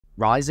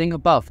Rising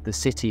above the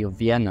city of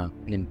Vienna,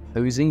 an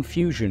imposing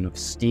fusion of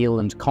steel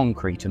and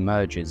concrete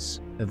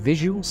emerges, a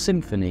visual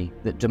symphony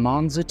that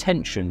demands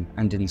attention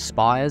and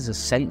inspires a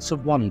sense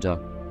of wonder.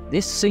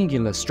 This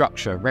singular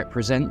structure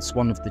represents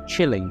one of the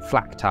chilling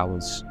Flak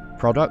towers,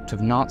 product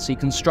of Nazi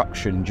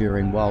construction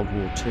during World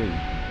War II.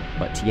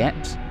 But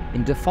yet,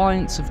 in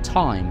defiance of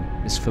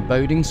time, this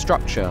foreboding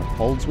structure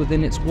holds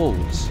within its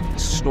walls a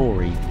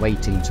story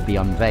waiting to be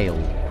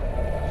unveiled.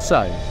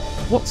 So,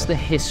 what's the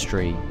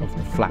history of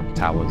the Flak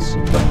towers?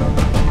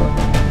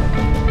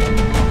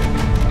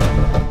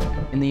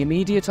 In the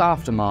immediate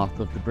aftermath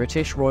of the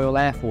British Royal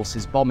Air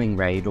Force's bombing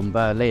raid on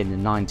Berlin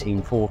in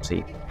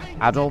 1940,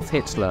 Adolf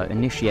Hitler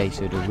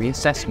initiated a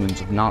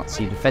reassessment of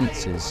Nazi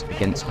defences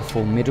against a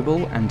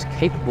formidable and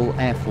capable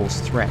Air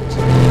Force threat.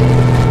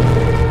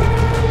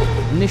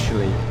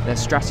 Initially, their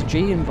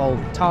strategy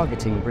involved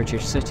targeting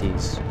British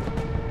cities,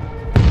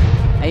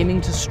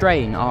 aiming to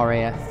strain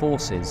RAF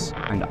forces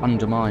and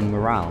undermine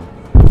morale.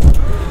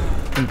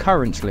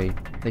 Concurrently,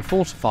 they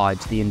fortified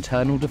the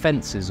internal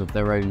defences of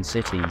their own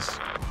cities.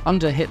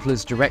 Under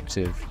Hitler's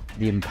directive,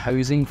 the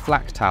imposing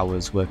Flak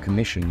towers were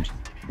commissioned,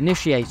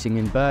 initiating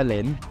in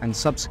Berlin and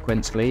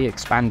subsequently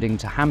expanding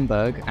to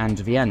Hamburg and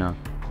Vienna.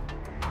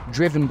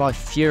 Driven by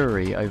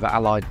fury over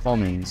Allied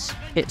bombings,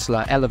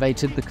 Hitler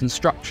elevated the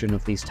construction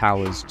of these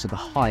towers to the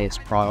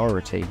highest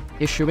priority.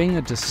 Issuing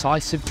a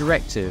decisive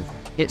directive,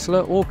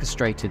 Hitler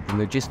orchestrated the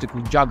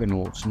logistical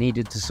juggernaut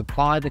needed to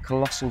supply the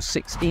colossal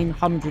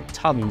 1,600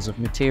 tons of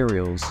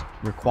materials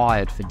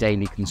required for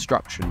daily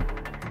construction.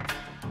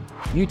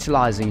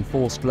 Utilising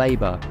forced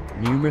labour,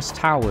 numerous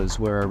towers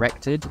were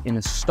erected in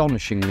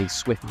astonishingly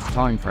swift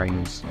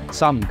timeframes,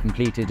 some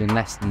completed in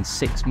less than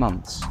 6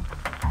 months.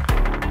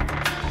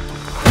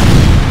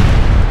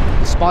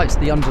 Despite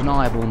the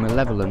undeniable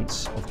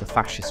malevolence of the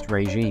fascist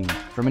regime,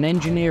 from an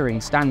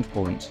engineering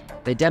standpoint,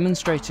 they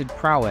demonstrated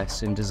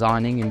prowess in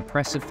designing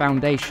impressive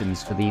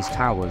foundations for these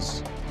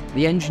towers.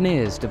 The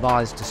engineers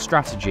devised a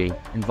strategy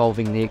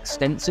involving the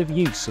extensive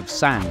use of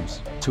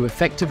sand to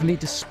effectively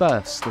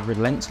disperse the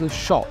relentless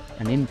shock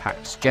and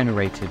impacts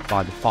generated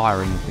by the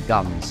firing of the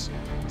guns,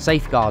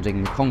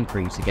 safeguarding the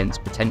concrete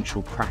against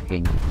potential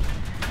cracking.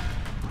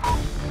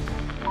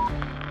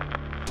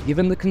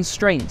 Given the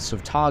constraints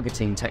of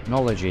targeting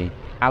technology,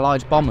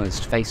 Allied bombers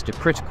faced a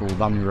critical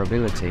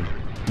vulnerability,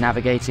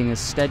 navigating a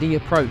steady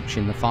approach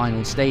in the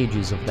final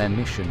stages of their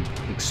mission,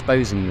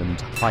 exposing them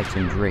to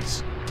heightened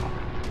risk.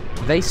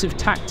 Evasive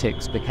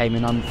tactics became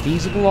an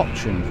unfeasible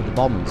option for the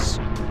bombers,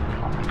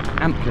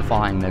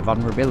 amplifying their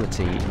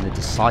vulnerability in the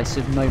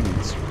decisive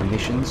moments of the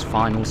mission's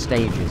final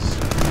stages.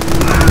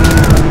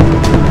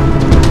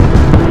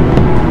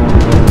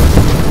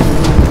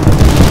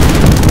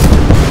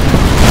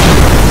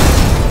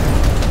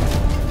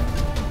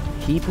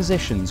 Key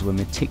positions were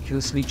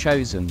meticulously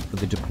chosen for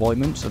the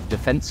deployment of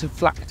defensive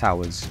Flak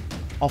towers,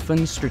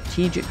 often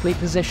strategically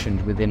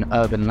positioned within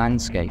urban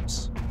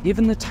landscapes.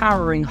 Given the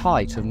towering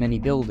height of many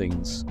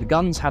buildings, the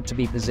guns had to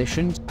be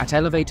positioned at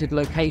elevated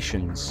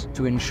locations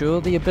to ensure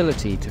the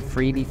ability to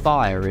freely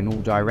fire in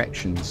all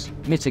directions,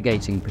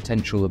 mitigating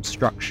potential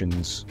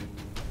obstructions.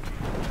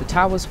 The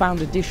towers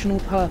found additional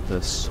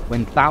purpose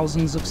when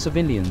thousands of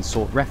civilians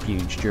sought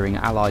refuge during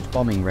Allied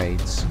bombing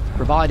raids,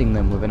 providing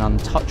them with an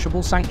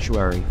untouchable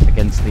sanctuary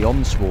against the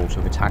onslaught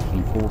of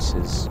attacking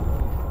forces.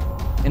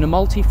 In a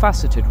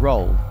multifaceted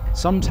role,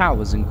 some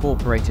towers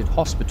incorporated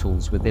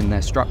hospitals within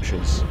their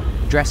structures,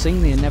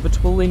 addressing the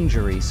inevitable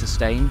injury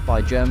sustained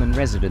by German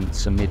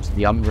residents amid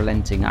the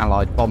unrelenting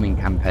Allied bombing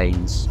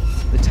campaigns.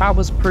 The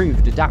towers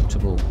proved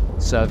adaptable,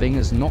 serving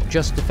as not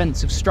just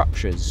defensive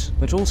structures,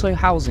 but also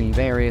housing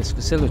various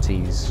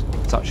facilities,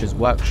 such as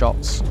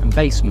workshops and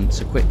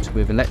basements equipped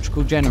with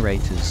electrical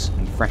generators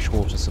and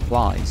freshwater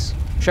supplies,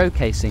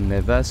 showcasing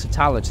their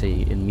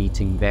versatility in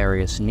meeting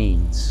various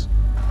needs.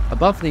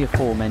 Above the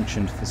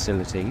aforementioned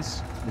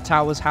facilities, the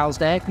towers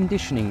housed air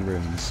conditioning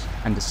rooms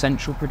and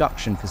essential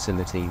production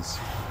facilities.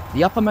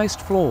 The uppermost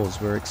floors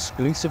were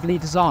exclusively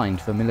designed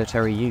for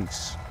military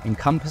use,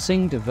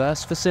 encompassing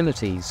diverse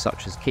facilities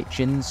such as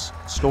kitchens,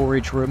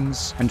 storage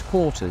rooms, and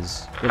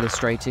quarters,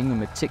 illustrating a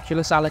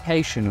meticulous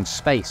allocation of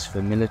space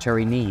for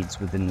military needs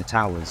within the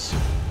towers.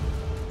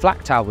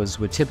 Flak towers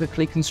were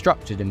typically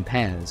constructed in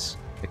pairs: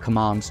 a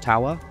command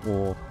tower,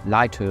 or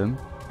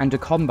Leitturm, and a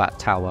combat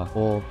tower,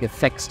 or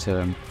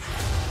Gefechtsturm.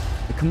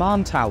 The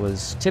command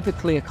towers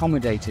typically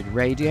accommodated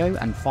radio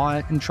and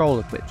fire control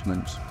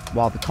equipment,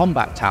 while the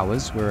combat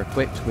towers were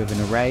equipped with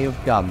an array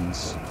of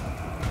guns.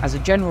 As a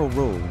general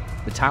rule,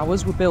 the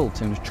towers were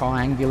built in a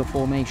triangular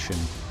formation,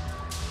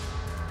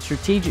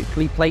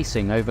 strategically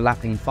placing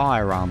overlapping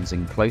firearms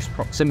in close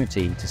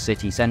proximity to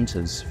city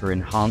centres for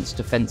enhanced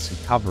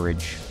defensive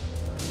coverage.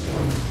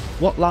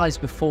 What lies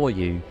before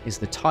you is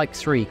the Type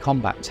 3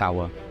 Combat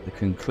Tower, the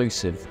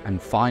conclusive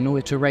and final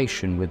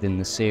iteration within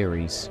the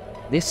series.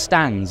 This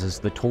stands as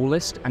the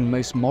tallest and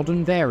most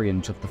modern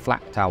variant of the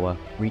Flak Tower,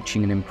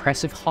 reaching an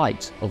impressive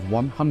height of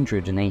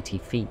 180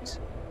 feet.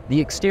 The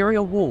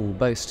exterior wall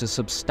boasts a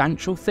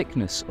substantial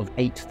thickness of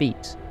 8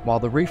 feet, while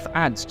the roof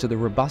adds to the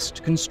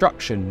robust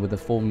construction with a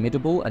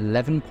formidable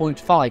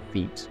 11.5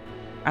 feet.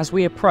 As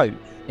we approach,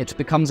 it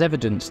becomes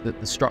evident that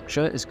the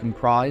structure is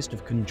comprised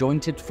of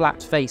conjointed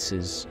flat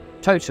faces,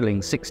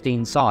 totaling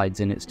 16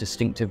 sides in its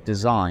distinctive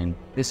design.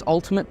 This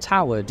ultimate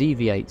tower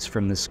deviates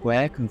from the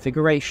square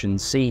configuration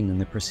seen in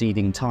the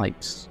preceding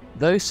types,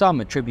 though some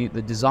attribute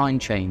the design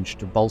change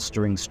to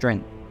bolstering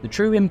strength. The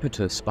true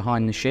impetus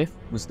behind the shift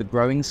was the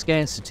growing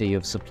scarcity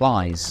of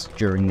supplies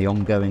during the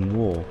ongoing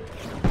war.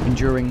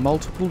 Enduring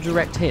multiple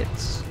direct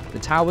hits, the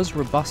tower's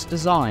robust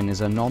design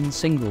as a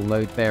non-single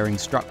load-bearing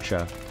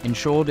structure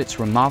ensured its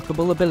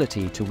remarkable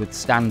ability to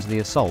withstand the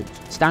assault,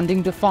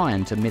 standing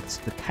defiant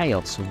amidst the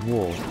chaos of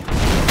war.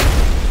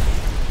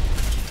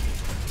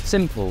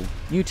 Simple,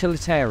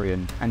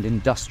 utilitarian, and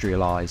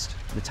industrialized,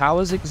 the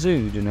towers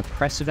exude an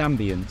oppressive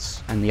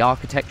ambience, and the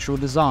architectural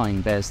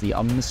design bears the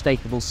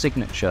unmistakable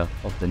signature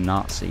of the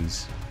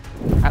Nazis.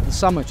 At the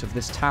summit of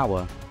this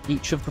tower,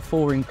 each of the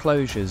 4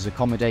 enclosures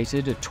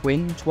accommodated a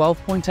twin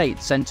 12.8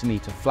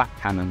 cm flak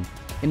cannon.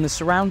 In the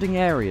surrounding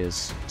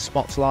areas,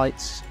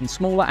 spotlights and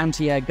smaller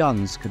anti-air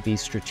guns could be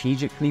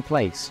strategically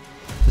placed.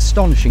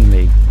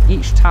 Astonishingly,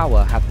 each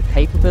tower had the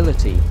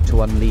capability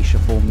to unleash a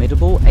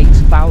formidable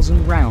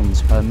 8,000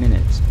 rounds per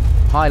minute,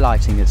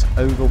 highlighting its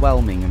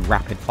overwhelming and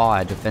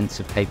rapid-fire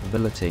defensive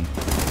capability.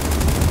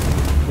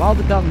 While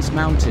the guns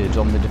mounted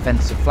on the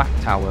defensive flak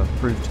tower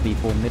proved to be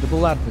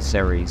formidable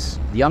adversaries,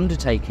 the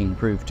undertaking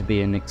proved to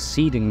be an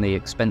exceedingly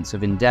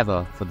expensive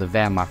endeavour for the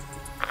Wehrmacht.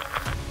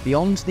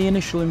 Beyond the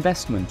initial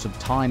investment of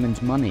time and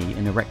money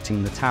in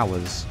erecting the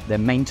towers, their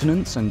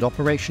maintenance and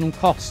operational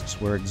costs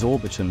were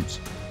exorbitant.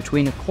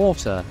 Between a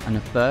quarter and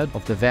a third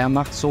of the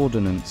Wehrmacht's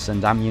ordnance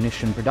and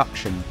ammunition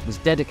production was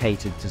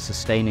dedicated to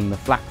sustaining the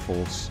flak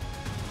force.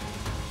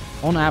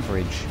 On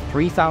average,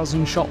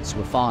 3,000 shots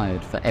were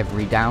fired for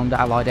every downed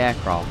Allied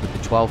aircraft with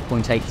the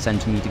 12.8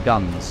 cm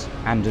guns,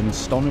 and an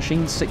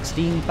astonishing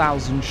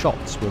 16,000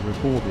 shots were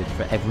recorded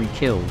for every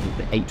kill with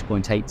the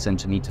 8.8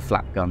 cm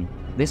flak gun.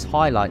 This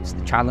highlights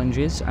the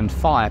challenges and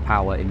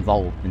firepower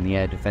involved in the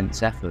air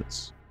defense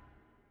efforts.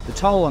 The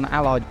toll on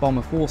Allied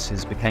bomber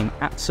forces became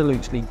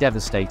absolutely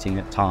devastating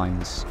at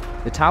times.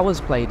 The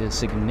towers played a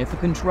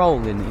significant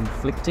role in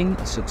inflicting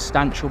a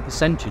substantial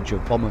percentage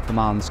of Bomber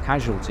Command's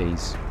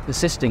casualties,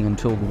 persisting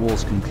until the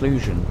war's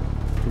conclusion.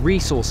 The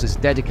resources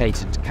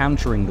dedicated to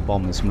countering the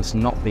bombers must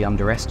not be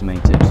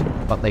underestimated,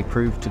 but they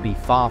proved to be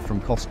far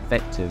from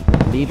cost-effective,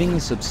 leaving a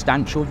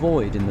substantial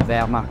void in the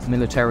Wehrmacht's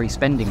military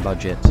spending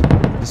budget.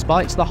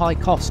 Despite the high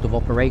cost of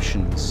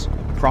operations,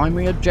 the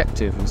primary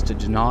objective was to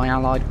deny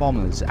Allied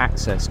bombers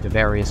access to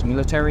various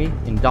military,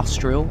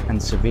 industrial,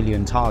 and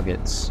civilian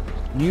targets.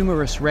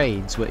 Numerous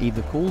raids were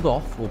either called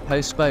off or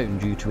postponed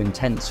due to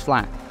intense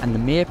flak, and the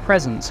mere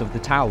presence of the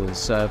towers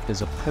served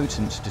as a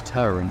potent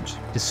deterrent,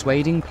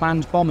 dissuading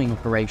planned bombing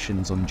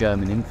operations on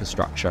German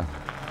infrastructure.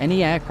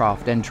 Any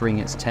aircraft entering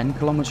its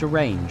 10-kilometer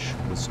range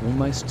was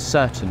almost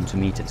certain to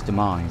meet its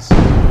demise.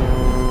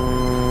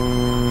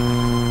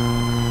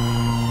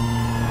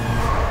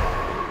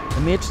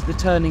 Amid the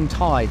turning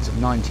tides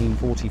of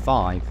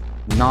 1945,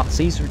 the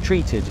Nazis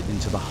retreated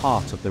into the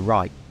heart of the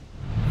Reich.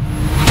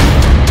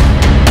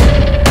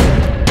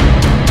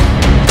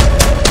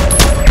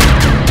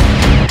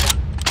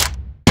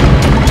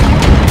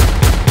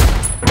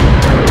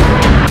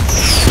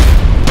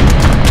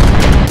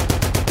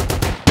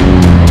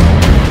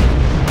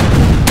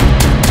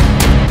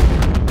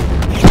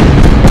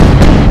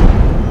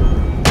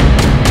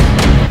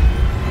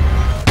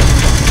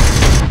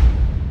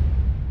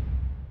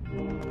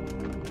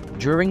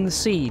 During the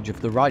siege of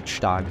the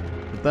Reichstag,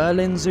 the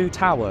Berlin Zoo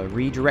Tower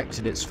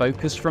redirected its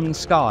focus from the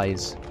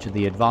skies to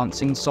the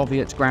advancing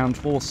Soviet ground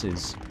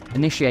forces,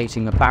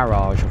 initiating a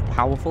barrage of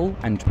powerful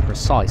and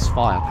precise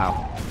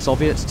firepower.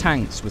 Soviet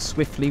tanks were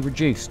swiftly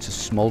reduced to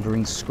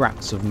smouldering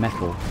scraps of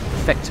metal,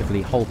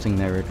 effectively halting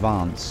their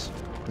advance.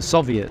 The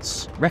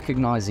Soviets,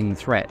 recognizing the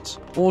threat,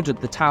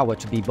 ordered the tower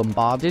to be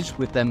bombarded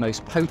with their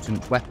most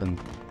potent weapon,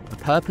 a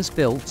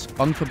purpose-built,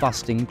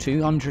 bunker-busting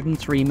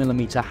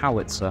 203mm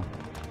howitzer.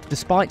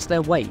 Despite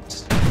their weight,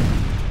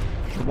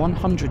 the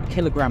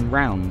 100-kilogram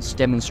rounds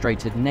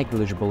demonstrated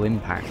negligible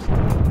impact.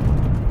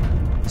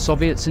 The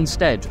Soviets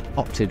instead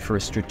opted for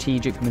a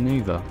strategic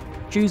maneuver,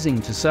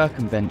 choosing to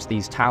circumvent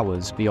these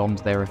towers beyond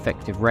their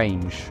effective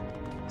range.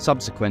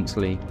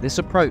 Subsequently, this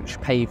approach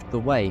paved the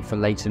way for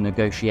later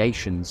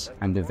negotiations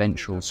and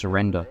eventual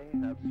surrender.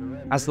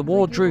 As the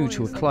war drew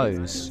to a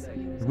close,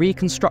 the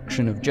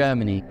reconstruction of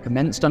Germany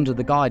commenced under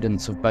the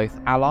guidance of both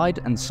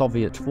Allied and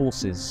Soviet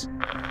forces.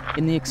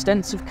 In the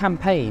extensive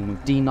campaign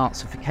of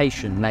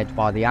Denazification led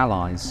by the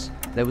Allies,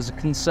 there was a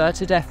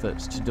concerted effort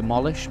to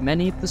demolish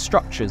many of the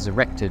structures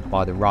erected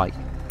by the Reich.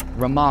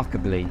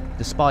 Remarkably,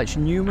 despite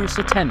numerous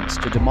attempts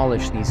to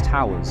demolish these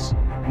towers,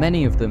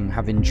 many of them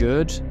have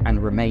endured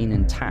and remain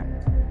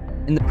intact.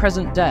 In the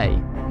present day,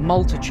 a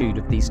multitude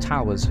of these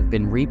towers have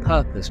been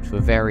repurposed for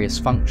various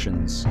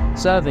functions,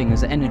 serving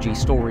as energy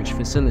storage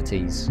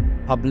facilities,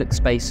 public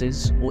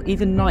spaces, or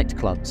even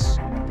nightclubs.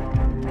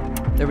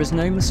 There is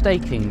no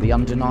mistaking the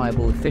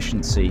undeniable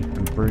efficiency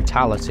and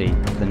brutality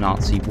of the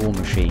Nazi war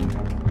machine.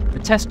 A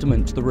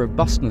testament to the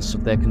robustness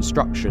of their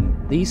construction,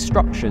 these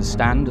structures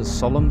stand as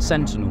solemn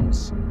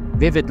sentinels,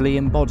 vividly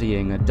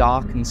embodying a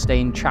dark and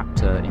stained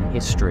chapter in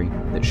history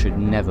that should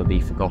never be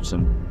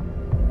forgotten.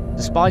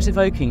 Despite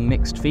evoking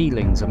mixed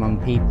feelings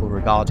among people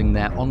regarding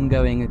their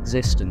ongoing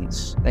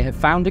existence, they have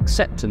found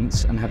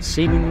acceptance and have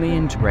seemingly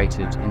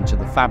integrated into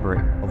the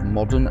fabric of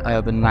modern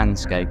urban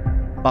landscape.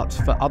 But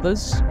for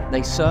others,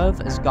 they serve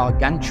as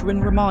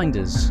gargantuan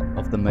reminders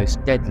of the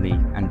most deadly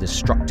and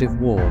destructive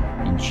war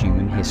in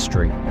human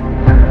history.